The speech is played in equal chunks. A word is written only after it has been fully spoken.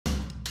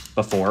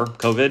before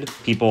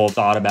COVID, people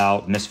thought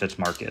about Misfits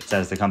Market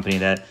as the company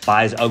that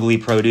buys ugly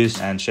produce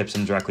and ships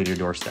them directly to your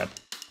doorstep.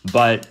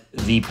 But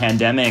the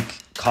pandemic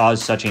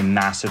caused such a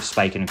massive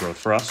spike in growth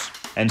for us.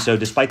 And so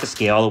despite the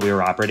scale that we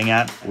were operating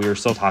at, we were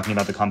still talking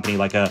about the company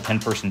like a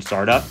 10-person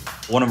startup.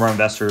 One of our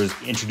investors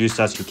introduced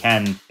us to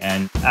Ken.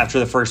 And after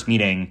the first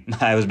meeting,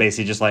 I was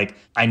basically just like,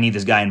 I need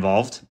this guy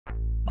involved.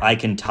 I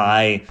can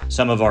tie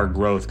some of our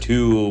growth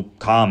to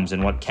comms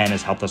and what Ken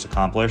has helped us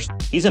accomplish.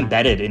 He's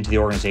embedded into the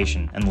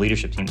organization and the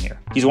leadership team here.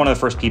 He's one of the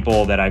first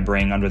people that I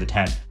bring under the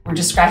tent. We're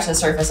just scratching the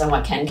surface on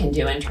what Ken can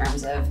do in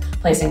terms of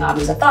placing Abhi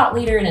as a thought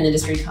leader and an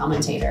industry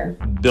commentator.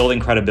 Building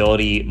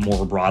credibility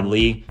more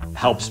broadly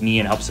helps me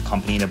and helps the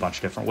company in a bunch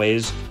of different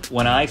ways.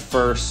 When I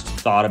first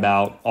thought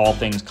about all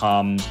things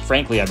comms,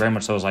 frankly, I very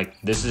much so was like,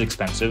 this is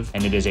expensive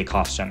and it is a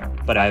cost center.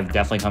 But I've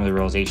definitely come to the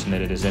realization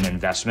that it is an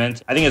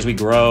investment. I think as we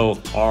grow,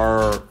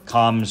 our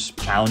comms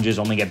challenges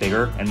only get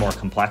bigger and more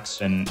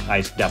complex. And I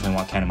definitely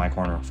want Ken in my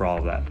corner for all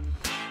of that.